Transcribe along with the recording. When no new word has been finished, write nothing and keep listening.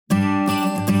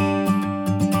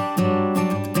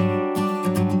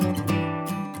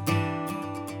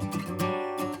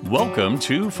Welcome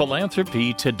to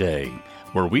Philanthropy Today,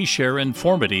 where we share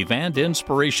informative and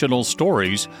inspirational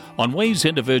stories on ways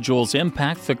individuals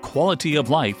impact the quality of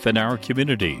life in our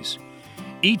communities.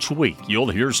 Each week, you'll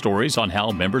hear stories on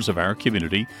how members of our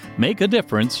community make a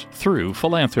difference through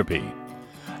philanthropy.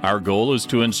 Our goal is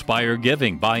to inspire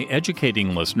giving by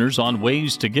educating listeners on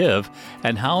ways to give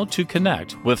and how to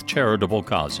connect with charitable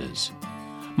causes.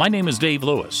 My name is Dave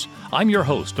Lewis. I'm your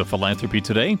host of Philanthropy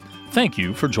Today. Thank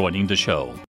you for joining the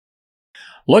show.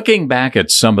 Looking back at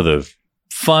some of the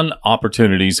fun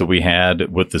opportunities that we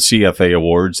had with the CFA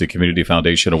Awards, the Community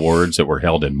Foundation Awards that were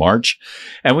held in March.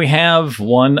 And we have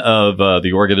one of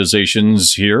the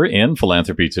organizations here in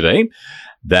Philanthropy Today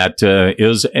that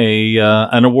is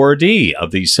an awardee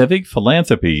of the Civic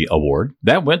Philanthropy Award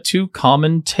that went to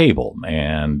Common Table.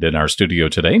 And in our studio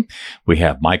today, we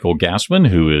have Michael Gassmann,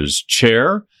 who is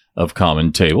chair of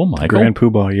Common Table. Michael? Grand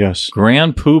Poobah, yes.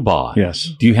 Grand Poobah.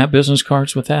 Yes. Do you have business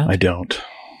cards with that? I don't.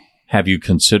 Have you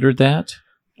considered that?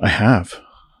 I have.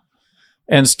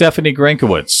 And Stephanie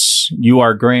Grankowitz, you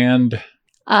are Grand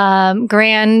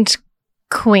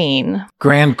Queen.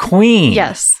 Grand Queen.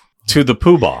 Yes. To the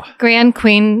Poobah. Grand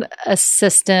Queen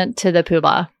assistant to the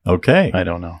Poobah. Okay. I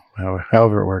don't know.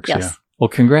 However it works, Yes. yeah. Well,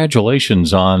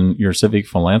 congratulations on your Civic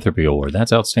Philanthropy Award.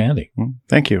 That's outstanding.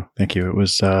 Thank you. Thank you. It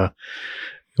was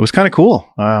kind of cool.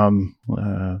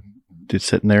 Just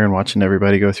sitting there and watching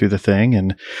everybody go through the thing.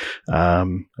 And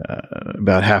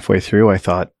about halfway through, I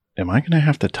thought, am I going to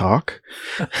have to talk?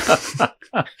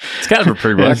 It's kind of a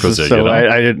prerequisite. So you know?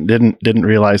 I didn't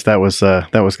realize that was going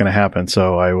to happen.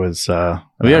 So I was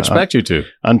We expect you to.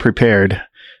 Unprepared.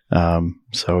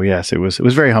 So yes, it was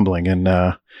very humbling, and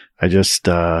I just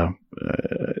so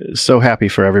happy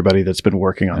for everybody that's been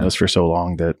working on this for so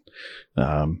long that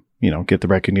get the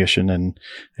recognition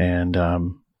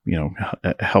and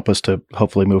help us to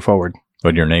hopefully move forward.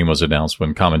 When your name was announced,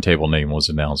 when Common Table name was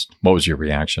announced, what was your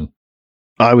reaction?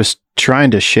 I was trying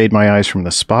to shade my eyes from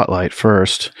the spotlight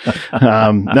first.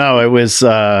 No, it was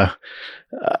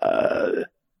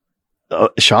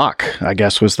shock, I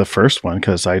guess, was the first one,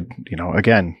 because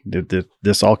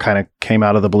this all kind of came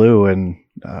out of the blue, and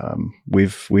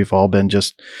we've all been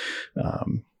just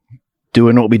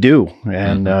doing what we do,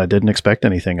 and didn't expect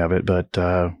anything of it. But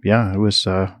it was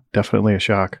definitely a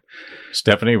shock.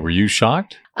 Stephanie, were you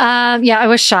shocked? Yeah, I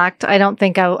was shocked. I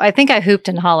think I hooped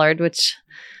and hollered, which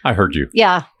I heard you.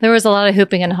 Yeah, there was a lot of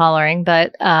hooping and hollering,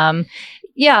 but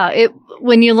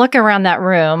when you look around that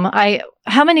room,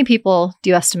 how many people do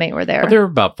you estimate were there? There were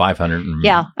about 500.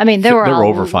 Yeah, I mean, there were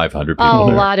over 500 people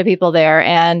there. A lot of people there,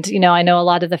 and I know a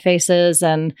lot of the faces,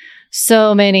 and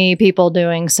so many people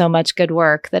doing so much good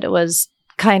work that it was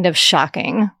kind of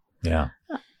shocking. Yeah.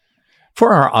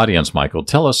 For our audience, Michael,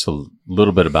 tell us a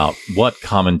little bit about what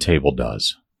Common Table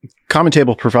does. Common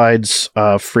Table provides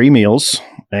free meals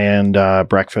and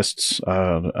breakfasts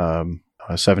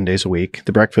 7 days a week.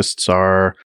 The breakfasts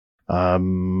are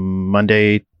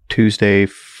Monday, Tuesday,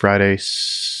 Friday,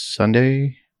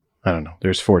 Sunday. I don't know.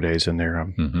 There's 4 days in there.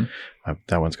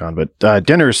 That one's gone. But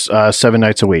dinner's 7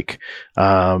 nights a week.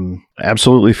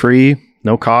 Absolutely free.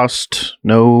 No cost.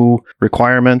 No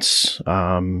requirements.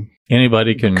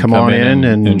 Anybody can come on in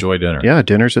and enjoy dinner. Yeah,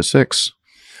 dinner's at 6.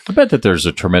 I bet that there's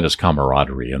a tremendous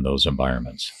camaraderie in those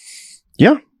environments.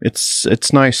 Yeah,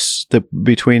 it's nice that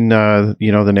between the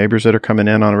neighbors that are coming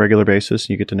in on a regular basis,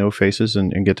 you get to know faces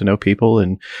and get to know people,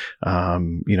 and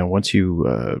once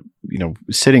you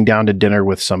sitting down to dinner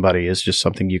with somebody is just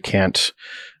something you can't.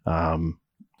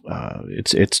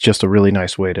 It's just a really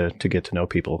nice way to get to know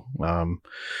people,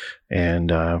 and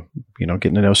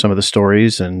getting to know some of the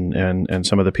stories and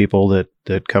some of the people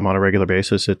that come on a regular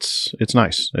basis. It's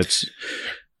nice.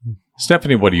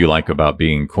 Stephanie, what do you like about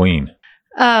being queen?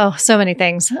 Oh, so many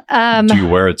things. Do you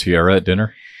wear a tiara at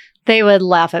dinner? They would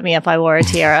laugh at me if I wore a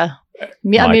tiara.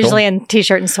 I'm usually in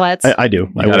t-shirt and sweats. I do.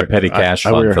 I got a petty cash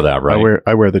fund for that, right?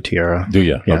 I wear the tiara. Do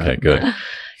you? Yeah. Okay, good.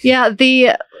 Yeah.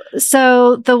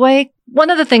 One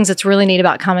of the things that's really neat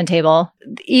about Common Table,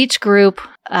 each group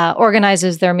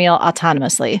organizes their meal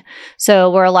autonomously. So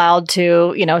we're allowed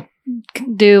to,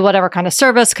 do whatever kind of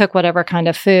service, cook whatever kind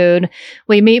of food.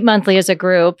 We meet monthly as a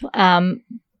group.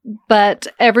 But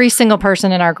every single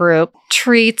person in our group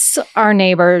treats our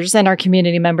neighbors and our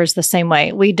community members the same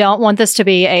way. We don't want this to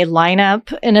be a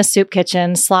lineup in a soup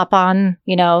kitchen, slop on,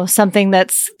 something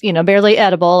that's, barely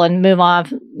edible and move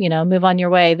on your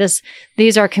way.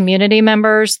 These are community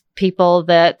members, people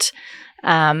that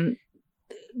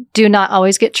do not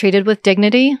always get treated with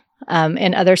dignity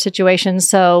in other situations.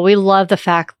 So we love the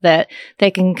fact that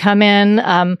they can come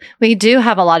in. We do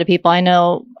have a lot of people. I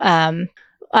know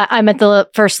I'm at the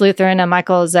First Lutheran and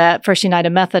Michael's at First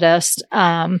United Methodist.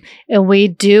 And we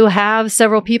do have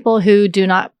several people who do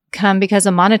not come because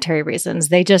of monetary reasons.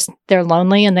 They're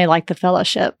lonely and they like the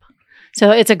fellowship.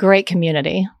 So it's a great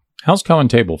community. How's Common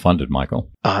Table funded,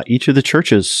 Michael? Each of the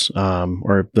churches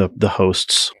or the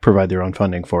hosts provide their own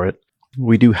funding for it.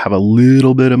 We do have a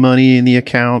little bit of money in the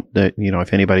account that,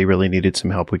 if anybody really needed some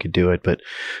help, we could do it. But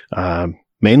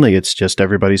mainly it's just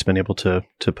everybody's been able to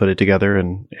put it together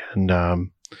and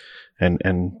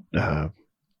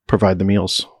provide the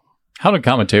meals. How did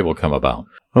Common Table come about?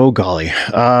 Oh, golly.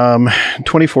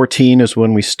 2014 is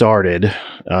when we started.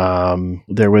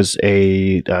 There was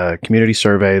a community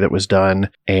survey that was done,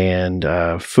 and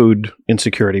food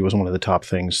insecurity was one of the top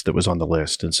things that was on the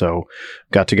list. And so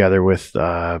got together with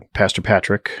Pastor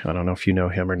Patrick. I don't know if you know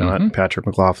him or not, Patrick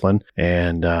McLaughlin,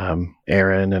 and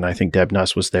Aaron, and I think Deb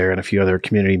Nuss was there, and a few other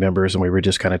community members, and we were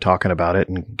just kind of talking about it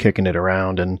and kicking it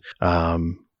around. And,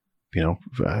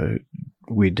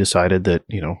 we decided that,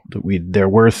 there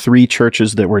were 3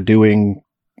 churches that were doing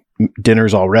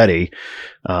dinners already,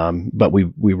 but we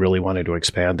really wanted to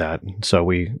expand that. So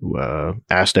we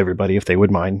asked everybody if they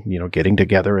would mind, getting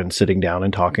together and sitting down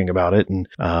and talking about it. And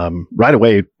right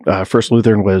away, First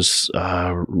Lutheran was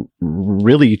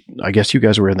really, I guess you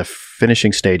guys were in the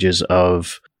finishing stages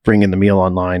of bringing the meal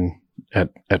online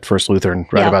at First Lutheran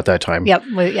about that time. Yep.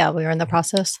 We were in the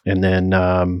process. And then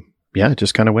it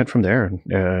just kind of went from there.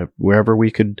 Wherever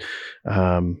we could,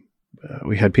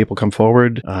 we had people come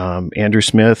forward. Andrew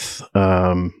Smith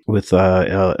with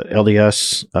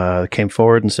LDS came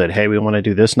forward and said, "Hey, we want to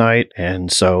do this night."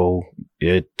 And so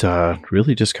it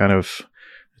really just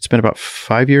it's been about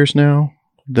 5 years now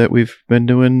that we've been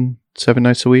doing 7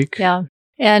 nights a week. Yeah.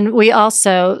 And we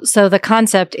also, so the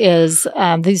concept is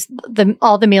all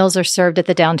the meals are served at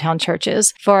the downtown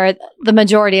churches. For the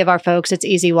majority of our folks, it's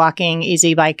easy walking,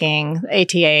 easy biking,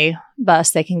 ATA bus,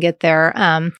 they can get there.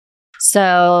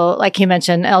 So like you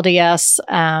mentioned, LDS,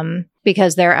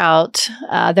 because they're out,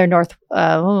 they're northwest.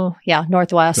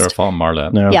 They're from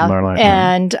Marlette. Yeah. Marlette.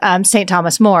 And St.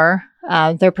 Thomas More,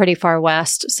 they're pretty far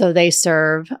west. So they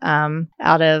serve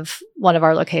out of one of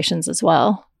our locations as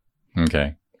well.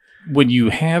 Okay. When you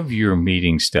have your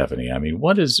meeting, Stephanie, I mean,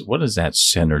 what is that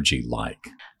synergy like?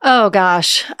 Oh,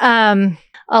 gosh. A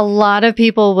lot of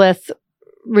people with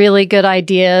really good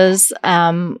ideas.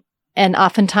 And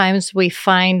oftentimes we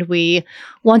find we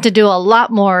want to do a lot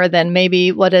more than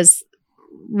maybe what is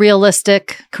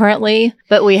realistic currently,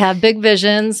 but we have big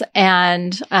visions.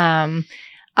 And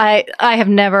I have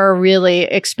never really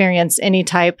experienced any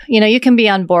type, you can be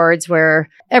on boards where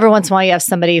every once in a while you have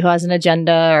somebody who has an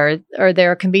agenda or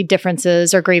there can be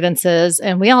differences or grievances,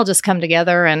 and we all just come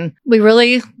together and we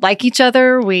really like each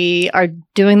other. We are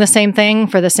doing the same thing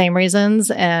for the same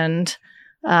reasons. And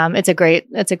it's a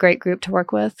great group to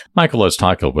work with. Michael, let's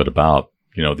talk a little bit about,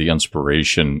 the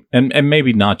inspiration and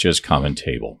maybe not just Common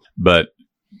Table, but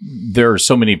there are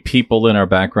so many people in our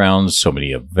backgrounds, so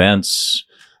many events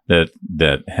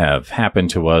that have happened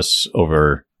to us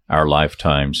over our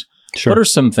lifetimes. Sure. What are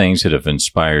some things that have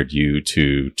inspired you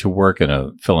to work in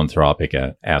a philanthropic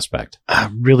aspect?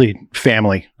 Really,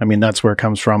 family. I mean, that's where it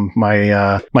comes from.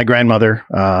 My grandmother,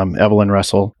 Evelyn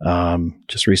Russell,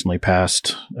 just recently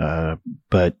passed,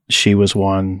 but she was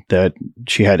one that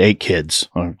she had 8 kids.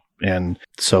 And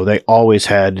so they always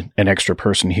had an extra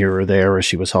person here or there, or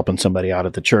she was helping somebody out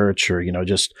at the church, or,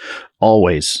 just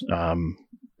always.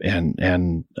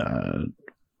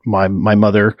 My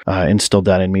mother instilled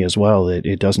that in me as well.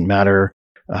 It doesn't matter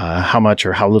how much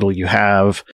or how little you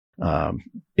have.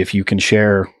 If you can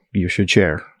share, you should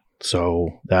share.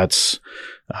 So that's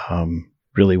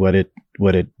really what it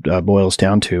boils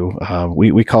down to.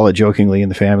 We call it jokingly in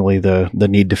the family the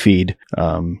need to feed.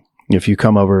 If you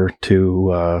come over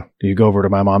you go over to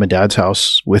my mom and dad's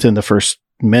house, within the first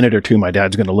minute or two, my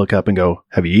dad's going to look up and go,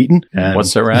 "Have you eaten?" And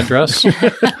what's their address?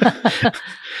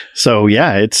 So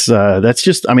yeah, it's that's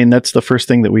the first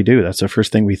thing that we do. That's the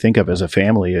first thing we think of as a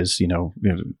family is,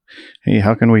 hey,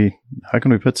 how can we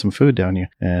put some food down here?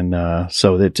 And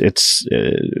so that it's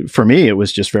for me, it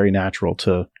was just very natural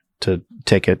to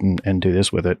take it and do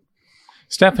this with it.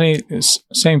 Stephanie,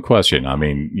 same question. I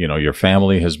mean, your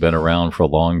family has been around for a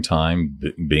long time,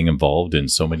 being involved in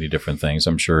so many different things.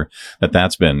 I'm sure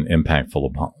that's been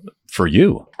impactful for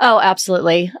you. Oh,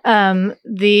 absolutely. I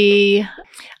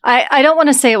don't want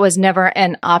to say it was never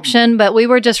an option, but we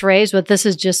were just raised with this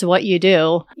is just what you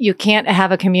do. You can't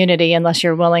have a community unless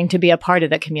you're willing to be a part of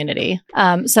the community.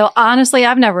 So honestly,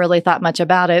 I've never really thought much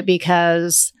about it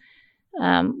because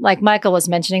like Michael was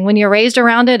mentioning, when you're raised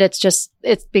around it,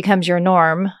 it becomes your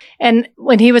norm. And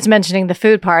when he was mentioning the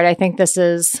food part, I think this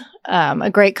is a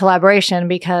great collaboration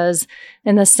because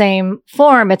in the same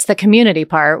form, it's the community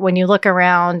part. When you look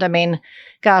around, I mean,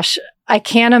 gosh, I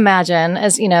can't imagine,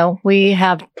 as you know, we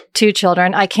have 2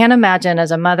 children. I can't imagine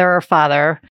as a mother or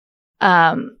father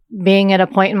being at a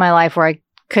point in my life where I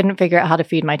couldn't figure out how to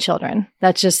feed my children.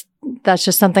 That's just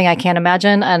something I can't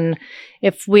imagine. And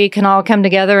if we can all come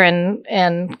together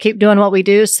and keep doing what we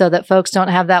do so that folks don't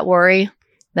have that worry,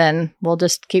 then we'll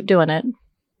just keep doing it.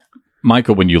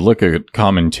 Michael, when you look at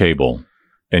Common Table,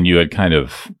 and you had kind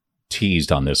of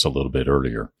teased on this a little bit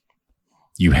earlier,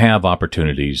 you have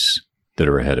opportunities that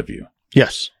are ahead of you.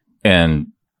 Yes. And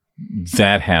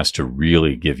that has to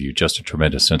really give you just a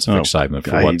tremendous sense of excitement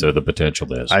for what the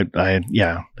potential is.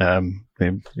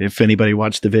 If anybody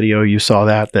watched the video, you saw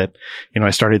that, I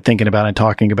started thinking about and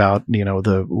talking about,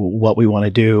 what we want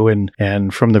to do.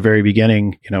 And from the very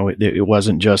beginning, it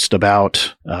wasn't just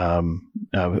about,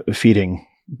 feeding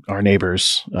our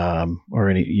neighbors, or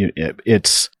any,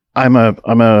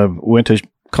 went to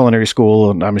culinary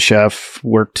school and I'm a chef,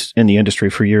 worked in the industry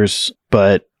for years,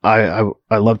 but I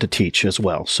love to teach as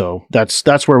well. So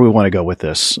that's where we want to go with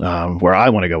this. Where I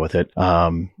want to go with it,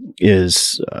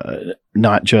 is,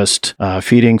 not just,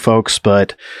 feeding folks,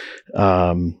 but,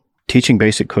 teaching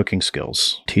basic cooking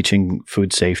skills, teaching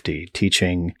food safety,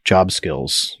 teaching job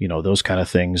skills, those kind of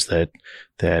things that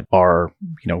are,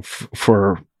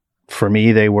 for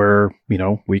me, they were,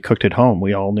 we cooked at home.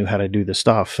 We all knew how to do the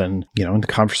stuff. And, in the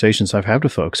conversations I've had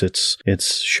with folks,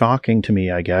 it's shocking to me,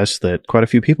 I guess, that quite a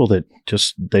few people that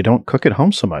they don't cook at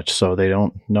home so much. So they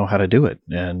don't know how to do it.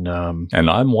 And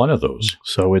I'm one of those.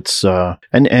 So it's,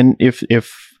 and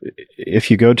if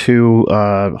you go to,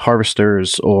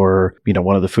 Harvesters or,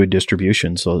 one of the food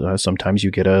distributions, sometimes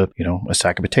you get a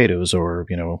sack of potatoes or,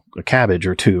 a cabbage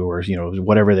or 2 or,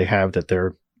 whatever they have that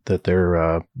they're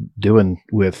doing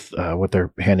with what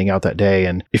they're handing out that day.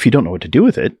 And if you don't know what to do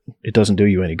with it, it doesn't do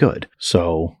you any good.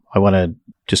 So I want to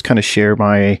just kind of share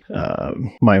my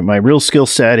real skill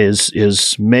set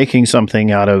is making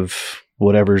something out of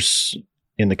whatever's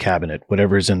in the cabinet,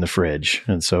 whatever's in the fridge.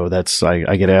 And so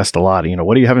I get asked a lot,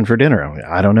 what are you having for dinner? I'm like,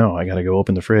 I don't know. I got to go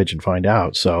open the fridge and find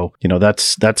out. So,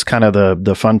 that's kind of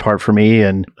the fun part for me.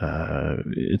 And,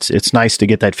 it's nice to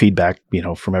get that feedback,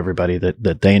 from everybody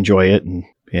that they enjoy it.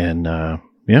 And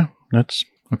that's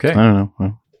okay. I don't know.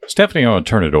 Well, Stephanie, I want to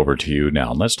turn it over to you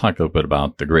now. Let's talk a little bit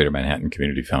about the Greater Manhattan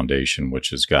Community Foundation,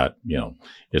 which has got,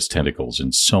 its tentacles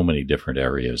in so many different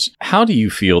areas. How do you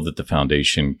feel that the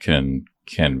foundation can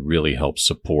really help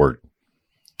support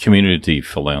community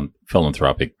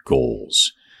philanthropic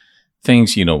goals?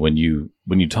 Things, when you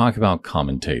talk about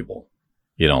Common Table,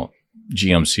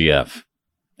 GMCF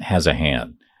has a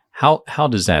hand. How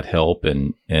does that help,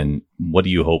 and what do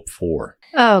you hope for?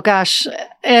 Oh, gosh.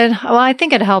 I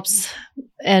think it helps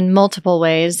in multiple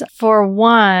ways. For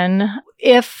one,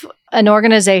 if an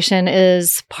organization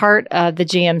is part of the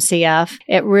GMCF,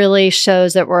 it really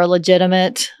shows that we're a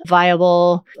legitimate,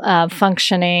 viable,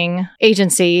 functioning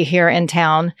agency here in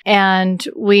town. And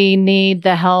we need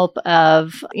the help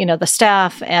of, the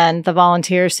staff and the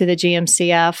volunteers through the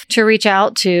GMCF to reach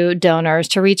out to donors,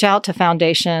 to reach out to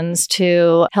foundations,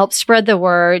 to help spread the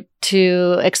word,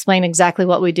 to explain exactly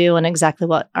what we do and exactly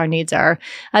what our needs are.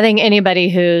 I think anybody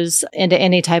who's into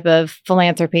any type of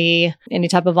philanthropy, any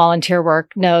type of volunteer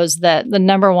work knows that the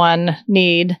number one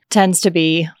need tends to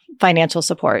be financial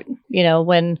support.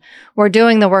 When we're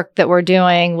doing the work that we're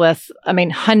doing with,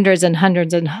 hundreds and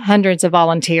hundreds and hundreds of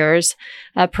volunteers,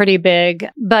 a pretty big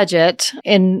budget,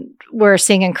 and we're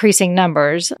seeing increasing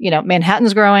numbers.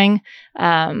 Manhattan's growing.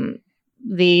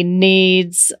 The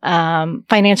needs,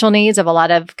 financial needs of a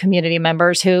lot of community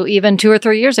members who even 2 or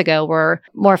 3 years ago were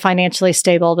more financially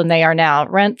stable than they are now.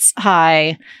 Rent's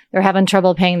high. They're having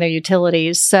trouble paying their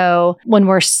utilities. So when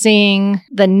we're seeing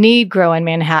the need grow in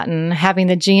Manhattan, having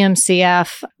the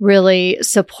GMCF really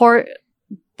support,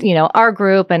 our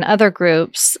group and other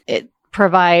groups, it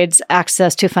provides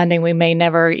access to funding we may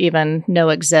never even know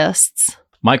exists.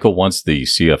 Michael, once the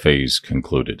CFA's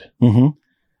concluded,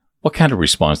 what kind of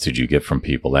response did you get from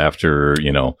people after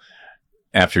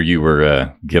you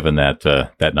were given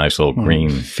that nice little green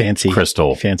fancy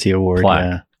award?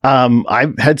 Plaque? Yeah.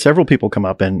 I've had several people come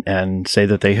up and say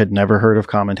that they had never heard of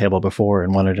Common Table before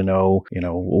and wanted to know,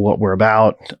 what we're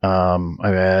about.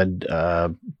 I've had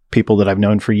people that I've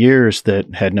known for years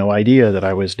that had no idea that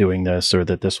I was doing this or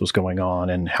that this was going on,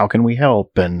 and how can we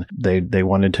help? And they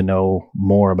wanted to know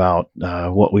more about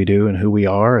what we do and who we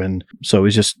are. And so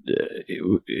it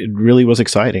it really was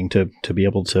exciting to be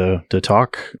able to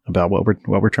talk about what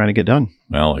we're trying to get done.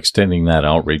 Well, extending that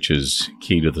outreach is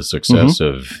key to the success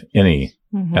of any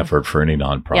effort for any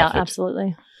nonprofit. Yeah,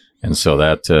 absolutely. And so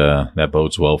that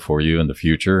bodes well for you in the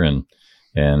future and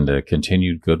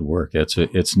continued good work.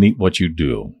 It's neat what you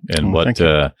do and what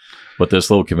this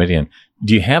little committee. And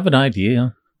do you have an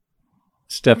idea,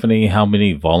 Stephanie, how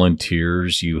many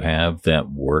volunteers you have that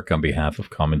work on behalf of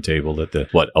Common Table at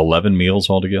 11 meals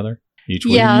altogether each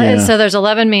week? Yeah, so there's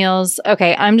 11 meals.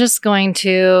 Okay, I'm just going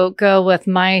to go with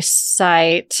my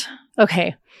site.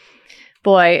 Okay,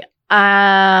 boy,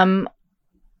 I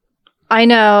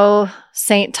know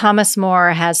St. Thomas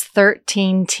More has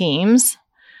 13 teams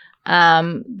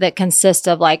that consist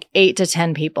of like 8 to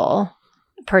 10 people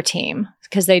per team,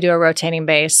 because they do a rotating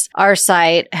base. Our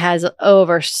site has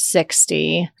over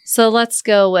 60. So let's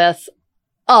go with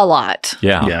a lot.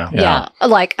 Yeah.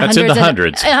 Like that's hundreds in the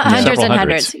hundreds. Hundreds and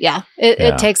hundreds. Yeah.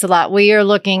 It takes a lot. We are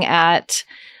looking at,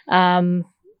 on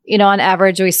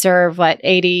average, we serve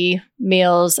 80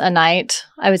 meals a night.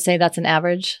 I would say that's an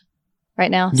average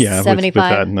right now. Yeah. 75.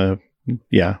 With that in the,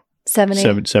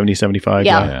 70, 75.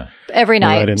 Yeah. Every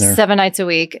night, right 7 nights a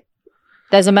week.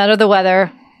 Doesn't matter the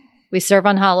weather. We serve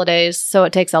on holidays, so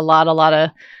it takes a lot of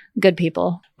good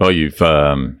people. Well, you've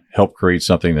helped create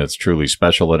something that's truly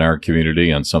special in our community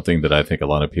and something that I think a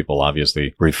lot of people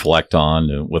obviously reflect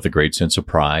on with a great sense of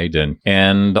pride.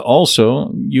 And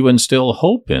also, you instill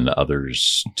hope in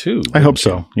others, too. I hope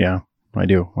so. Yeah, I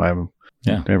do.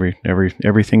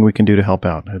 Everything we can do to help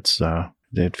out.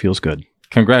 It feels good.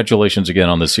 Congratulations again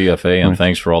on the CFA, and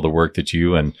thanks for all the work that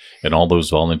you and all those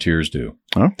volunteers do.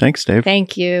 Oh, thanks, Dave.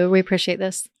 Thank you. We appreciate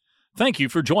this. Thank you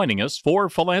for joining us for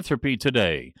Philanthropy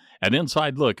Today, an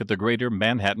inside look at the Greater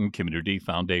Manhattan Community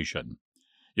Foundation.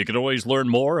 You can always learn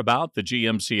more about the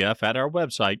GMCF at our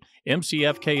website,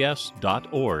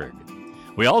 mcfks.org.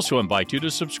 We also invite you to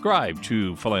subscribe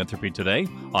to Philanthropy Today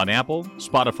on Apple,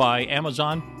 Spotify,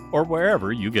 Amazon, or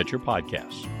wherever you get your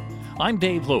podcasts. I'm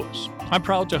Dave Lewis. I'm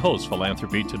proud to host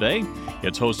Philanthropy Today.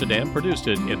 It's hosted and produced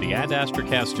in the Ad Astra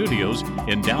Cast Studios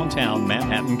in downtown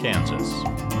Manhattan, Kansas.